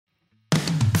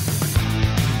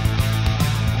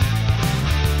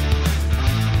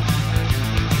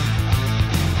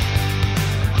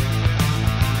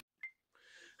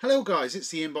Hello guys, it's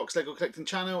the Inbox Lego Collecting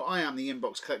channel. I am the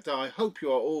Inbox Collector. I hope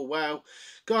you are all well.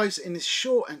 Guys, in this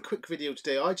short and quick video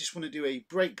today, I just want to do a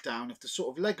breakdown of the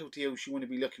sort of Lego deals you want to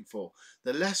be looking for.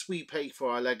 The less we pay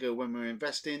for our Lego when we're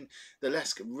investing, the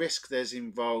less risk there's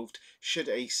involved should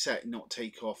a set not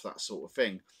take off, that sort of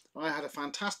thing. I had a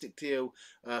fantastic deal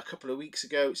a couple of weeks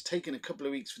ago. It's taken a couple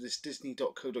of weeks for this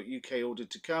disney.co.uk order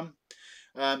to come.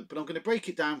 But I'm going to break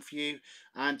it down for you,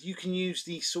 and you can use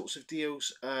these sorts of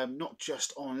deals not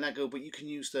just on Lego, but you can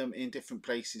use them in different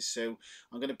places. So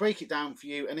I'm going to break it down for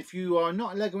you, and if you are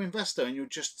not a Lego investor and you're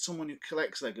just someone who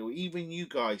collects Lego, even you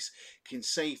guys can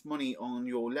save money on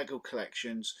your Lego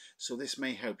collections, so this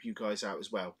may help you guys out as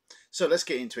well. So let's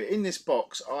get into it. In this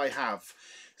box I have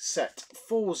set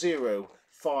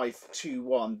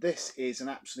 40521. This is an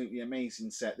absolutely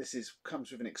amazing set. This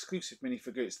comes with an exclusive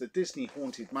minifigure. It's the Disney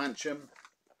Haunted Mansion,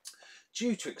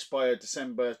 due to expire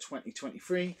December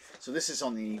 2023. So this is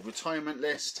on the retirement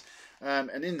list, and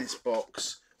in this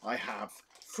box I have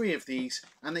 3 of these,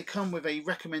 and they come with a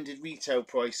recommended retail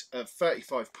price of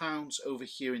 £35 over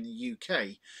here in the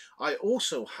UK. I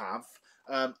also have,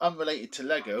 unrelated to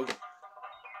Lego,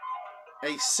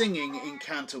 a singing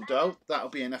Untill doll. That'll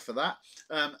be enough of that.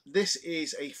 This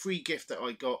is a free gift that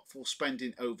I got for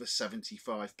spending over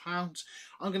 £75.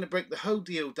 I'm going to break the whole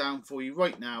deal down for you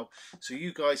right now, so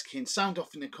you guys can sound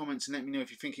off in the comments and let me know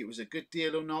if you think it was a good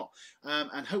deal or not,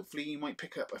 and hopefully you might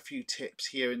pick up a few tips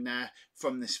here and there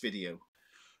from this video.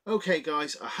 Okay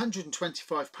guys,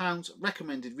 £125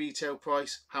 recommended retail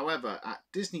price. However, at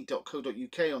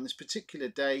disney.co.uk on this particular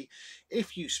day,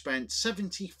 if you spent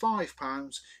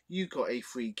 £75, you got a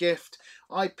free gift.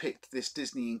 I picked this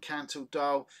Disney Untill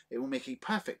doll. It will make a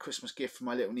perfect Christmas gift for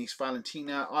my little niece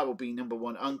Valentina. I will be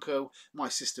 #1 uncle. My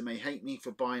sister may hate me for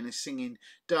buying a singing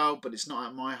doll, but it's not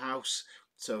at my house,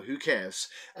 so who cares?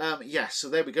 Yes, so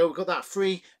there we go. We've got that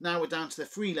free. Now we're down to the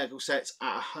 3 Lego sets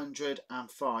at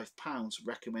 £105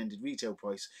 recommended retail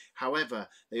price. However,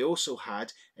 they also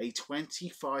had a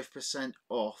 25%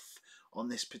 off on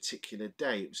this particular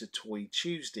day. It was a Toy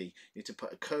Tuesday. You had to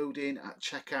put a code in at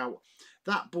checkout.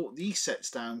 That brought these sets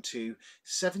down to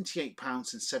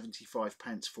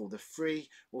 £78.75 for the free,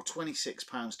 or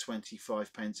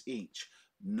 £26.25 each.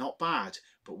 Not bad,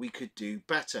 but we could do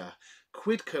better.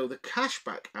 Quidco, the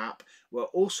cashback app, were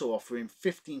also offering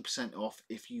 15% off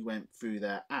if you went through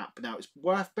their app. Now, it's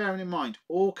worth bearing in mind,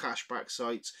 all cashback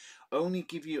sites only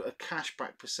give you a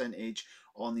cashback percentage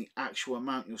on the actual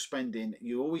amount you're spending.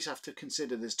 You always have to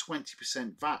consider there's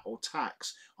 20% VAT or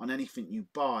tax on anything you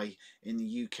buy in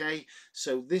the UK.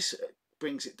 So this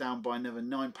brings it down by another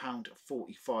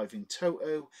 £9.45 in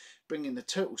total, bringing the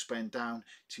total spend down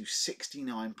to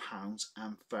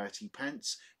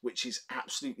 £69.30, which is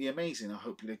absolutely amazing. I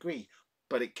hope you'll agree.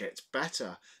 But it gets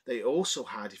better. They also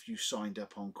had, if you signed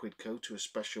up on Quidco to a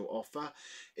special offer,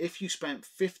 if you spent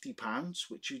 £50,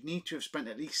 which you'd need to have spent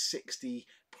at least 60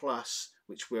 plus,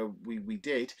 which we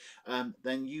did,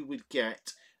 then you would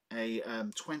get a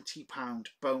 £20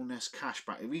 bonus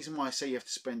cashback. The reason why I say you have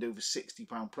to spend over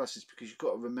 £60 plus is because you've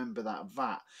got to remember that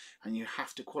VAT, and you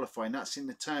have to qualify, and that's in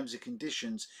the terms and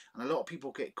conditions, and a lot of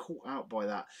people get caught out by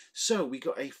that. So we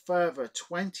got a further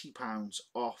 £20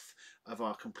 off of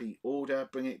our complete order,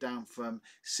 bringing it down from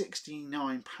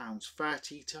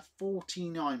 £69.30 to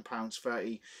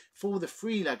 £49.30 for the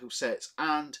 3 Lego sets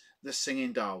and the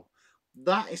singing doll.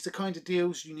 That is the kind of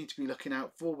deals you need to be looking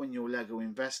out for when you're Lego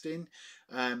investing.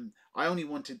 I only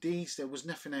wanted these. There was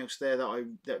nothing else there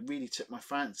that really took my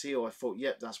fancy, or I thought,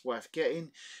 yep, that's worth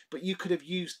getting. But you could have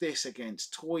used this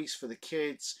against toys for the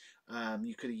kids.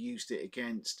 You could have used it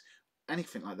against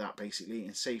anything like that basically,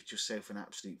 and saved yourself an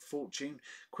absolute fortune.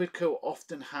 Quidco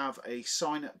often have a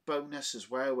sign up bonus as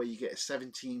well, where you get a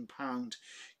 £17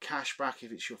 cashback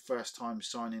if it's your first time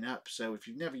signing up. So if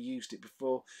you've never used it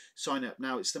before, sign up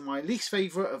now. It's my least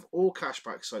favourite of all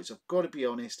cashback sites, I've got to be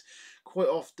honest. Quite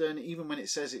often, even when it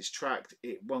says it's tracked,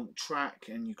 it won't track,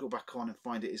 and you go back on and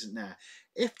find it isn't there.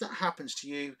 If that happens to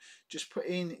you, just put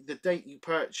in the date you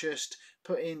purchased,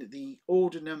 put in the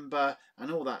order number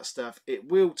and all that stuff. It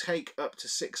will take up to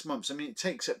 6 months. I mean, it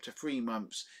takes up to 3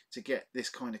 months to get this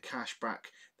kind of cashback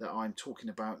that I'm talking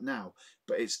about now,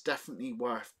 but it's definitely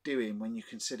worth doing when you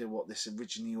consider what this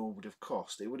originally all would have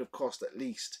cost. It would have cost at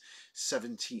least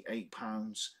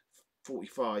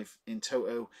 £78.45 in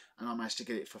total, and I managed to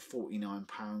get it for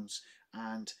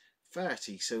 £49.30.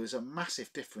 So there's a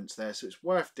massive difference there, so it's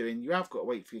worth doing. You have got to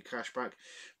wait for your cashback,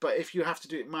 but if you have to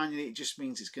do it manually, it just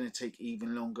means it's going to take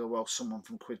even longer while someone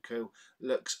from Quidco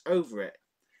looks over it.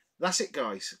 That's it,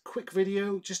 guys. Quick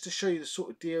video just to show you the sort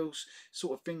of deals,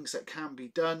 sort of things that can be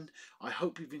done. I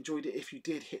hope you've enjoyed it. If you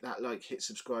did, hit that like, hit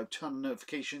subscribe, turn on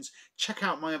notifications, check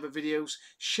out my other videos,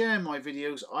 share my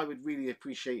videos. I would really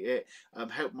appreciate it.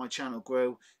 Help my channel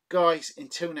grow. Guys,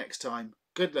 until next time,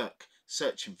 good luck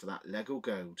searching for that Lego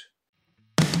gold.